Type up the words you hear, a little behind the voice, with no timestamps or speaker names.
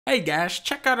Hey guys,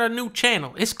 check out our new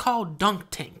channel. It's called Dunk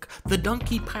Tank, the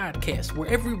Donkey Podcast, where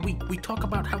every week we talk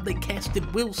about how they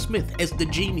casted Will Smith as the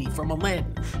genie from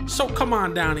Aladdin. So come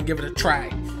on down and give it a try.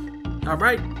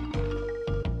 Alright?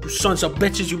 You sons of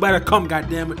bitches, you better come,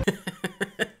 goddammit.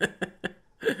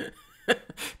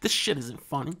 This shit isn't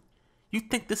funny. You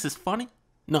think this is funny?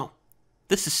 No,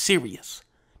 this is serious.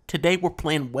 Today we're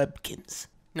playing Webkinz.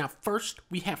 Now first,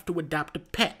 we have to adopt a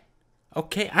pet.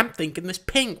 Okay, I'm thinking this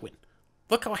penguin.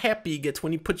 Look how happy he gets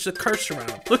when he puts the cursor on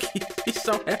him. Look, he's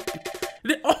so happy.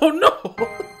 Oh no!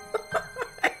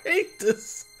 I hate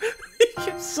this. He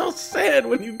gets so sad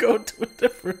when you go to a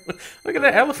different one. Look at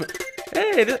that elephant.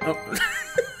 Hey, this... Oh.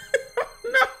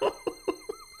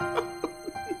 No!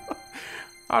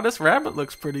 Oh, this rabbit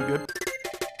looks pretty good.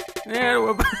 Yeah,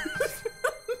 well...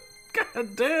 God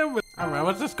damn it. Alright,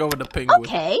 let's just go with the penguin.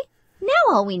 Okay, now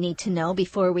all we need to know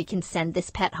before we can send this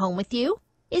pet home with you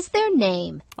is their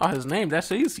name. Oh, his name, that's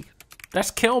easy.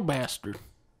 That's Kill Bastard.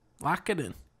 Lock it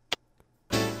in.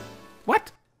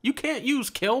 What? You can't use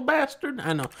Kill Bastard?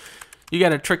 I know. You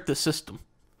gotta trick the system.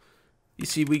 You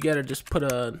see, we gotta just put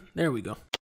a... There we go.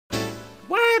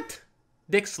 What?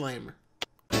 Dick Slammer.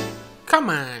 Come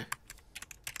on.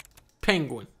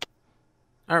 Penguin.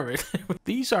 Alright.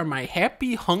 These are my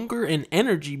happy, hunger, and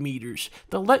energy meters.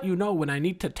 They'll let you know when I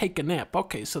need to take a nap.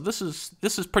 Okay, so this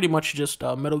is pretty much just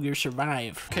Metal Gear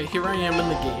Survive. Okay, here I am in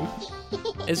the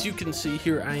game. As you can see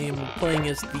here, I am playing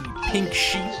as the pink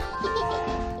sheep.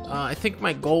 I think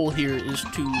my goal here is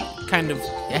to kind of...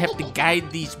 I have to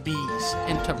guide these bees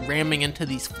into ramming into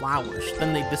these flowers.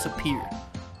 Then they disappear.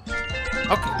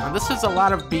 Okay, now this is a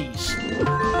lot of bees.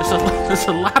 There's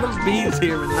a lot of bees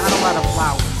here and not a lot of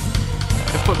flowers.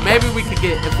 But maybe we could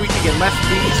get, if we could get less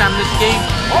bees on this game.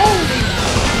 Holy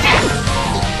shit!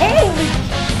 Holy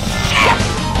shit!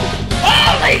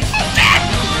 Holy shit!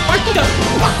 What the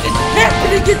fuck is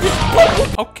happening in this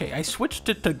book? Okay, I switched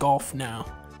it to golf now.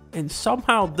 And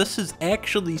somehow this is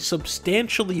actually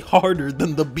substantially harder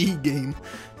than the bee game.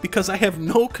 Because I have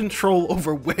no control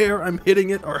over where I'm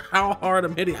hitting it or how hard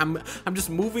I'm hitting. I'm just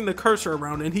moving the cursor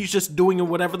around and he's just doing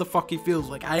whatever the fuck he feels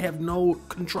like. I have no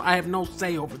control. I have no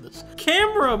say over this.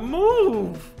 Camera,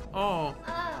 move! Oh.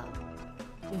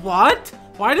 What?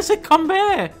 Why does it come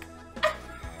back?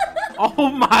 Oh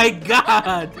my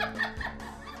god.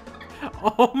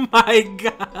 Oh my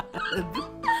god.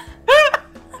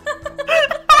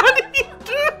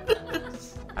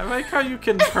 I like how you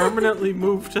can permanently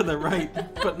move to the right,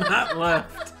 but not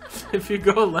left. If you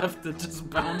go left, it just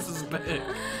bounces back.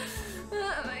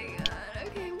 Oh my god,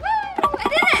 okay, woo! I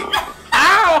did it!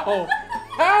 Ow!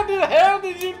 How the hell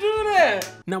did you do that?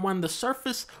 Now on the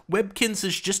surface, Webkinz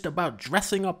is just about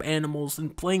dressing up animals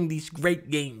and playing these great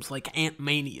games like Ant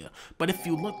Mania. But if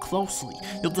you look closely,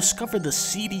 you'll discover the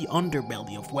seedy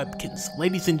underbelly of Webkinz.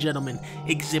 Ladies and gentlemen,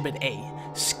 Exhibit A.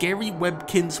 Scary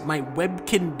Webkinz, my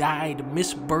Webkin died,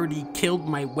 Miss Birdie killed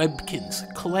my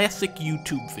Webkinz. Classic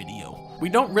YouTube video. We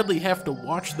don't really have to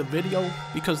watch the video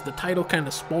because the title kind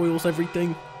of spoils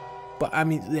everything. But I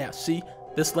mean, yeah, see?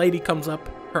 This lady comes up,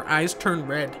 her eyes turn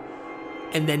red,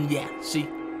 and then yeah, see?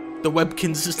 The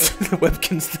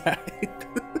Webkinz died.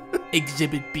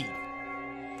 Exhibit B.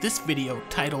 This video,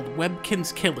 titled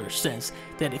Webkinz Killer, says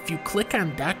that if you click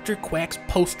on Dr. Quack's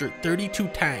poster 32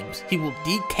 times, he will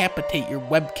decapitate your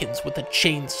Webkinz with a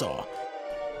chainsaw.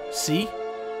 See?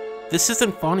 This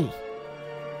isn't funny.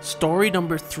 Story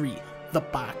number 3, the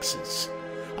boxes.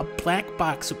 A black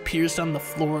box appears on the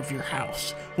floor of your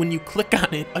house. When you click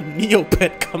on it, a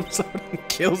Neopet comes out and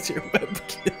kills your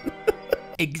Webkin.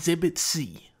 Exhibit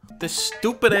C. This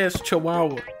stupid ass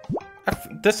chihuahua.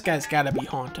 This guy's gotta be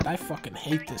haunted. I fucking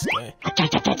hate this guy.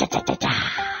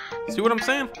 See what I'm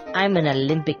saying? I'm an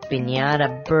Olympic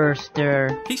piñata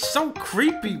burster. He's so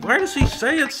creepy. Why does he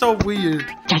say it so weird?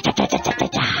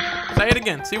 Say it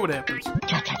again. See what happens.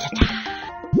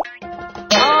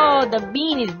 Oh, the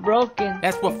bean is broken.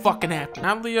 That's what fucking happened.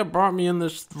 Now Leah brought me in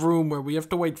this room where we have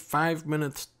to wait 5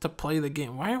 minutes to play the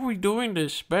game. Why are we doing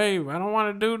this, babe? I don't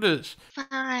want to do this.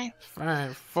 5,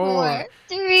 5, 4, 4,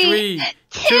 3,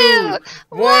 2,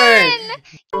 1.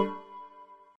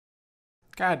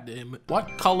 God damn it.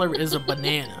 What color is a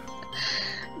banana?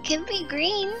 Could be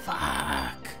green.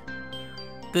 Fuck.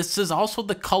 This is also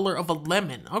the color of a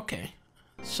lemon. Okay.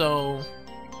 So...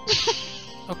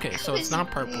 Okay, so it's not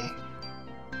purple.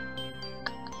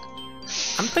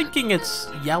 I'm thinking it's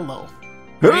yellow.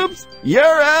 Right? Oops, you're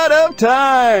out of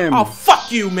time! Oh,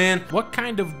 fuck you, man! What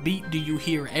kind of beat do you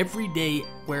hear every day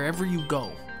wherever you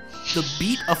go? The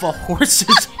beat of a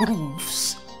horse's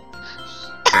hooves.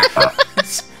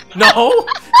 No?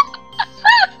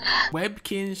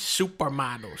 Webkinz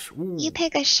supermodels. Ooh. You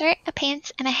pick a shirt, a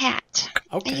pants, and a hat.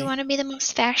 Okay. And you want to be the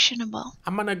most fashionable.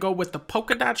 I'm gonna go with the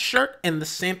polka dot shirt and the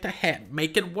Santa hat.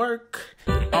 Make it work.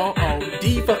 Uh-oh,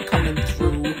 diva coming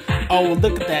through. Oh,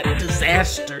 look at that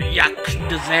disaster. Yuck,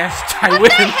 disaster. I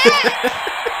win.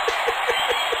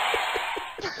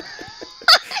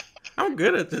 I'm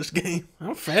good at this game.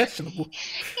 I'm fashionable.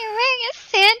 You're wearing a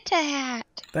Santa hat.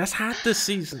 That's hot this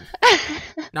season.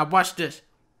 Now watch this.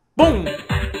 Boom!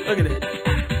 Look at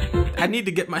that. I need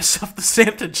to get myself the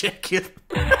Santa jacket.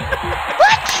 What?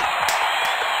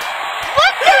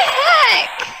 What the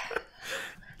heck?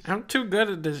 I'm too good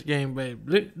at this game, babe.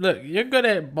 Look, you're good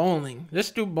at bowling.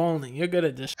 Let's do bowling. You're good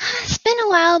at this. It's been a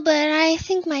while, but I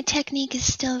think my technique is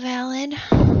still valid.